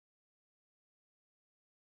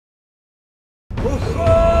Today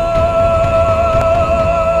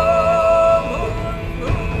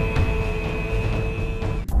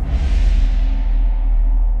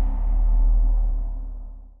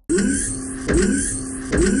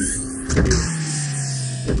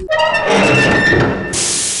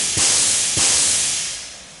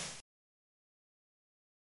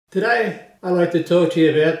I'd like to talk to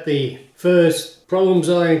you about the first problems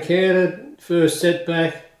I encountered, first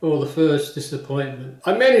setback or the first disappointment.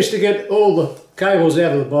 I managed to get all the cables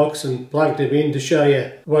out of the box and plugged them in to show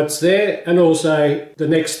you what's there, and also the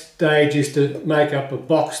next stage is to make up a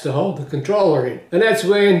box to hold the controller in. And that's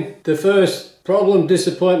when the first problem,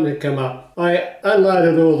 disappointment, come up. I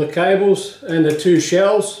unloaded all the cables and the two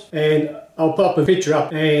shells, and I'll pop a picture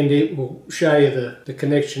up and it will show you the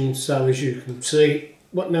connections so as you can see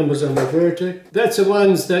what numbers I'm referring to. That's the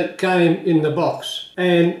ones that came in the box.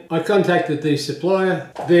 And I contacted the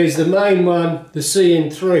supplier. There's the main one, the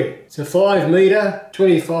CN3. It's a 5 metre,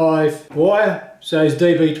 25 wire, so it's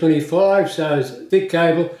DB25, so it's a thick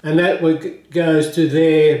cable, and that goes to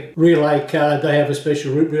their relay card. They have a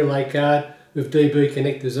special relay card with DB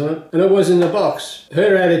connectors on it, and it was in the box.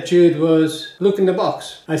 Her attitude was, look in the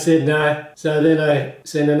box. I said no, so then I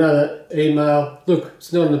sent another email, look,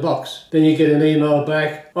 it's not in the box. Then you get an email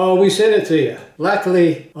back, oh, we sent it to you.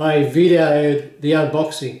 Luckily, I videoed the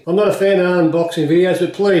unboxing. I'm not a fan of unboxing videos,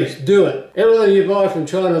 but please do it. Everything you buy from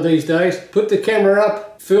China these days, put the camera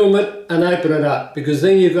up, film it and open it up, because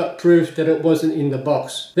then you've got proof that it wasn't in the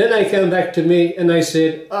box. Then they come back to me and they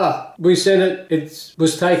said, we sent it, it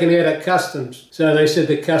was taken out at customs. So they said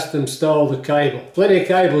the customs stole the cable. Plenty of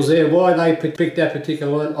cables there. Why they picked that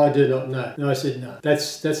particular one, I do not know. And I said, no,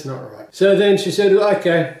 that's not right. So then she said,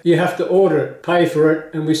 okay, you have to order it, pay for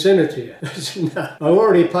it, and we send it to you. I said, no, I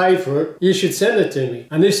already paid for it, you should send it to me.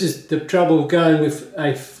 And this is the trouble going with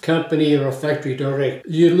a company or a factory direct.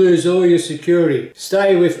 You lose all your security.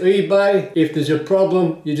 Stay with eBay. If there's a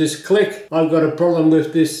problem, you just click, I've got a problem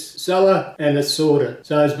with this seller, and it's sorted.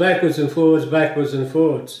 So it's backwards and forwards, backwards and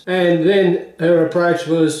forwards. And then her approach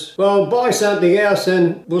was, well, buy something else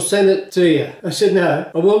and we'll send it to you. I said, no,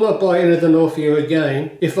 I will not buy anything off you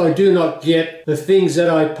again if I do not get the things that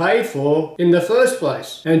I paid for in the first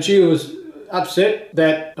place. And she was upset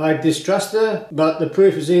that I distrust her, but the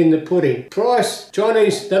proof is in the pudding. Price,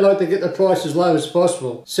 Chinese, they like to get the price as low as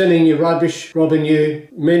possible, sending you rubbish, robbing you,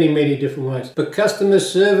 many different ways. But customer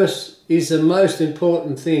service is the most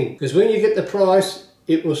important thing, because when you get the price,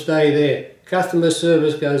 it will stay there. Customer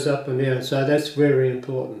service goes up and down, so that's very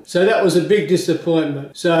important. So that was a big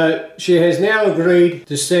disappointment. So she has now agreed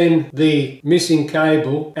to send the missing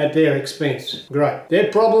cable at their expense. Great.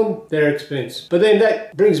 Their problem, their expense. But then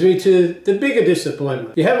that brings me to the bigger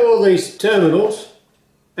disappointment. You have all these terminals,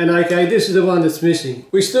 and okay, this is the one that's missing.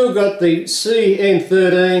 We still got the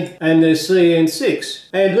CN13 and the CN6,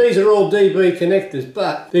 and these are all DB connectors,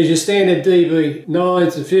 but there's your standard DB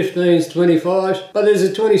 9s and 15s, 25s, but there's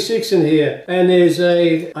a 26 in here, and there's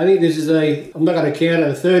a, I think this is a, I'm not going to count it,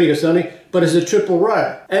 a 30 or something, but it's a triple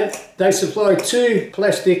row. And they supply 2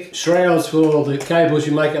 plastic shrouds for the cables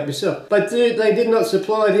you make up yourself. But they did not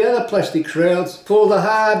supply the other plastic shrouds for the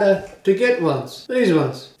harder to get ones, these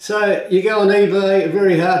ones. So you go on eBay,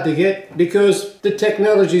 very hard to get because the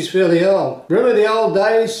technology is fairly old. Remember the old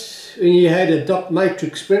days when you had a dot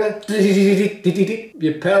matrix printer?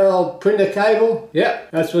 Your parallel printer cable? Yeah,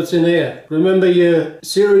 that's what's in there. Remember your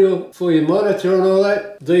serial for your monitor and all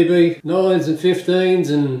that? DB 9s and 15s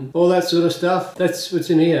and all that sort of stuff? That's what's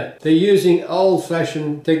in here. They're using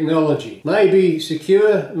old-fashioned technology. Maybe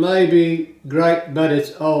secure, maybe great, but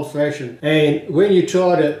it's old-fashioned. And when you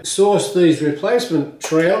try to source these replacement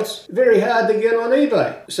shrouds, very hard to get on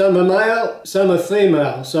eBay. Some are male, some are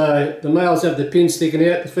female. So the males have the pin sticking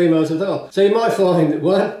out, the females have the hole. So you might find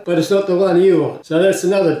one, but it's not the one you want. So that's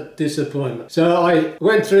another disappointment. So I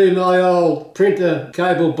went through my old printer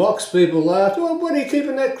cable box. People laughed, oh, what are you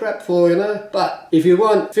keeping that crap for, you know? But if you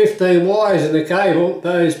want 15 wires in the cable,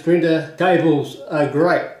 those printer cables are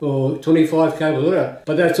great, or 25 cable, whatever.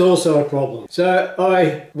 But that's also a problem. So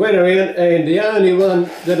I went around, and the only one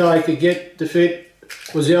that I could get to fit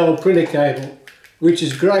was the old printer cable, which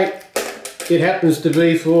is great. It happens to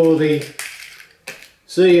be for the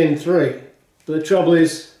CN3. But the trouble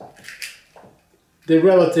is, they're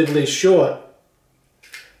relatively short.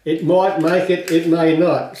 It might make it, it may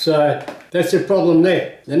not. So that's a problem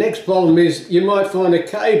there. The next problem is you might find a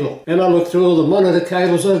cable, and I look through all the monitor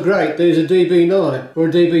cables, oh great, there's a DB9 or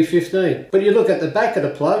a DB15. But you look at the back of the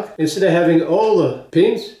plug, instead of having all the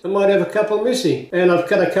pins, it might have a couple missing. And I've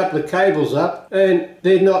cut a couple of cables up, and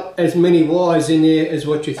there's not as many wires in there as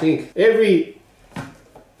what you think. Every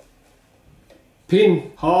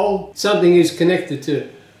pin hole, something is connected to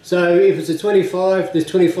it. So if it's a 25, there's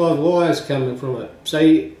 25 wires coming from it. So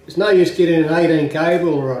it's no use getting an 18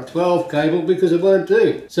 cable or a 12 cable because it won't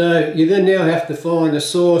do. So you then now have to find a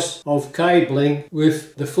source of cabling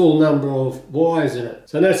with the full number of wires in it.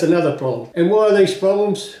 So that's another problem. And why are these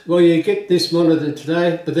problems? Well, you get this monitor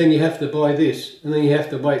today, but then you have to buy this, and then you have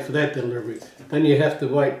to wait for that delivery. Then you have to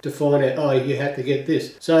wait to find out, oh, you have to get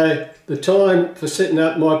this. So the time for setting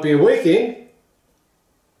up might be a weekend,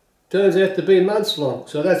 turns out to be months long.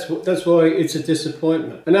 So that's why it's a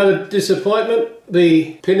disappointment. Another disappointment,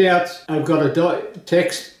 the pinouts have got a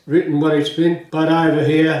text written what each pin, but over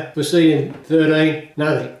here we're seeing 13,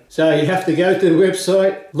 nothing. So you have to go to the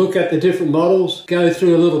website, look at the different models, go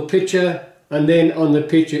through a little picture, and then on the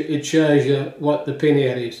picture it shows you what the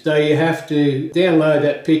pinout is. So you have to download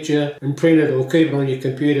that picture and print it or keep it on your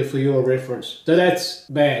computer for your reference. So that's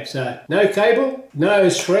bad. So no cable, no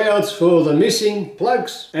shrouds for the missing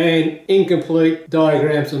plugs, and incomplete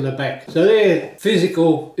diagrams on the back. So they're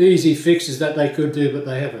physical easy fixes that they could do, but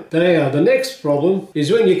they haven't. Now the next problem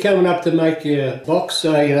is when you're coming up to make your box,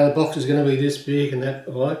 so you know the box is going to be this big and that,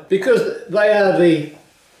 right? Because they are the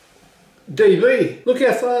DB. Look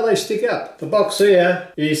how far they stick up. The box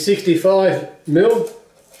here is 65 mil.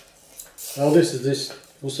 Oh, this is this.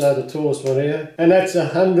 Also the tallest one here. And that's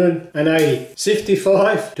 180.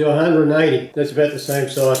 65 to 180. That's about the same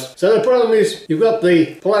size. So the problem is you've got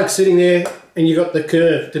the plug sitting there and you've got the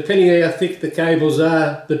curve. Depending on how thick the cables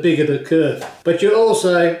are, the bigger the curve. But you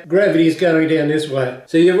also, gravity is going down this way.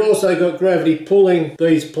 So you've also got gravity pulling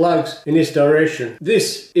these plugs in this direction.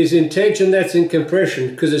 This is in tension, that's in compression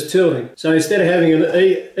because it's tilting. So instead of having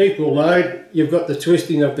an equal load, you've got the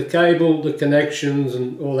twisting of the cable, the connections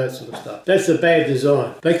and all that sort of stuff. That's a bad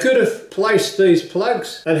design. They could have placed these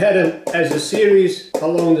plugs and had them as a series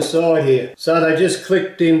along the side here. So they just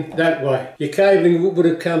clicked in that way. Your cabling would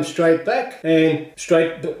have come straight back and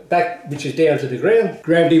straight back, which is down to the ground.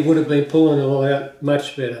 Gravity would have been pulling it all out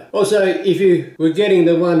much better. Also, if you were getting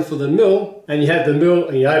the one for the mill and you have the mill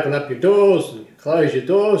and you open up your doors and close your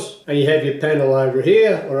doors and you have your panel over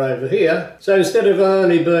here or over here, so instead of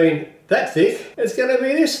only being that thick, it's going to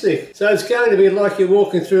be this thick. So it's going to be like you're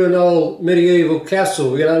walking through an old medieval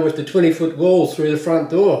castle, you know, with the 20-foot wall through the front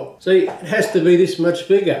door. So it has to be this much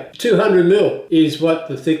bigger. 200 mil is what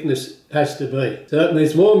the thickness has to be. So that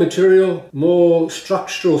means more material, more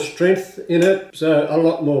structural strength in it, so a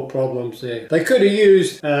lot more problems there. They could have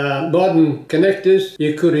used modern connectors.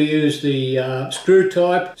 You could have used the screw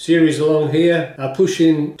type series along here,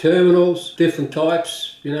 push-in terminals, different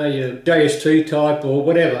types, you know, your JST type or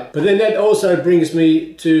whatever. But then that also brings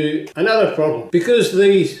me to another problem. Because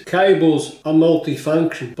these cables are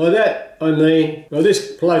multifunction, by that I mean, well,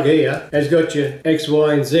 this plug here has got your X,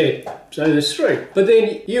 Y, and Z. So there's three. But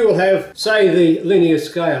then you will have, say, the linear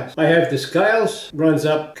scales. I have the scales,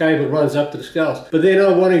 cable runs up to the scales. But then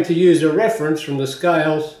I'm wanting to use a reference from the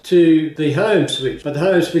scales to the home switch. But the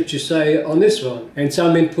home switch is, say, on this one. And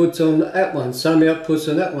some inputs on that one, some outputs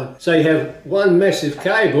on that one. So you have one massive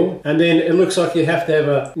cable, and then it looks like you have to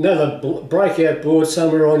have another breakout board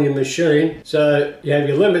somewhere on your machine. So you have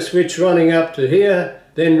your limit switch running up to here,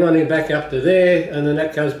 then running back up to there, and then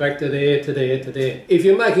that comes back to there, to there, to there. If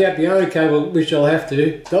you're making up your own cable, which I'll have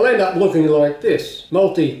to, they'll end up looking like this.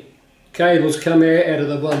 Cables come out of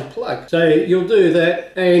the one plug. So you'll do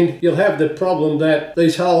that and you'll have the problem that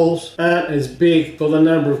these holes aren't as big for the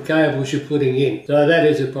number of cables you're putting in. So that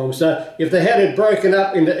is a problem. So if they had it broken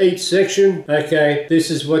up into each section, okay,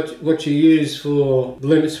 this is what you use for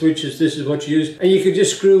limit switches, this is what you use, and you can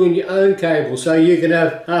just screw in your own cable. So you can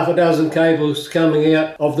have half a dozen cables coming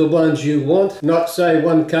out of the ones you want, not say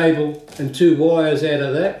one cable and two wires out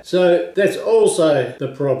of that. So that's also the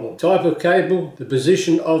problem. Type of cable, the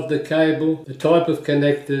position of the cable, the type of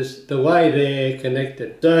connectors, the way they're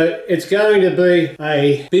connected. So it's going to be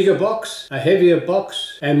a bigger box, a heavier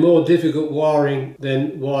box, and more difficult wiring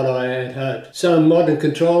than what I had hoped. Some modern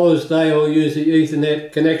controllers, they all use the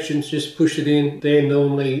Ethernet connections, just push it in. They're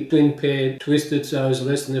normally twin paired, twisted, so there's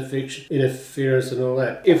less interference and all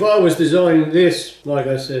that. If I was designing this, like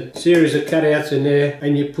I said, series of cutouts in there,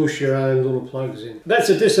 and you push your own little plugs in. That's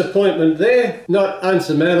a disappointment there, not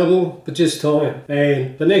unsurmountable, but just time.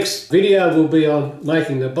 And the next video will be on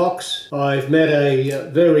making the box. I've met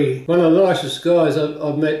one of the nicest guys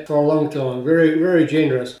I've met for a long time, very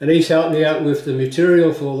generous, and he's helped me out with the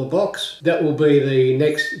material for the box. That will be the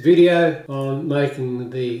next video on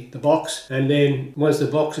making the box, and then once the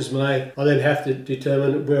box is made, I then have to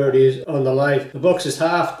determine where it is on the lathe. The box is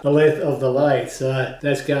half the length of the lathe, so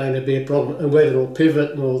that's going to be a problem, and whether it'll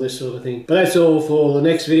pivot and all this sort of thing. But that's all for the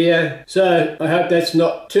next video. So I hope that's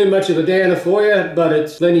not too much of a downer for you, but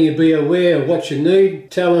it's letting you be aware of what you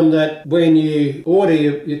need. Tell them that when you order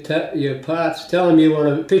your parts, tell them you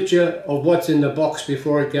want a picture of what's in the box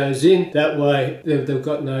before it goes in. That way they've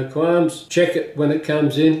got no qualms. Check it when it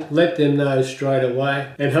comes in, let them know straight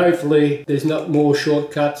away, and hopefully there's not more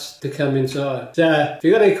shortcuts to come inside. So if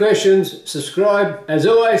you've got any questions, subscribe. As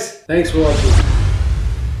always, thanks for watching.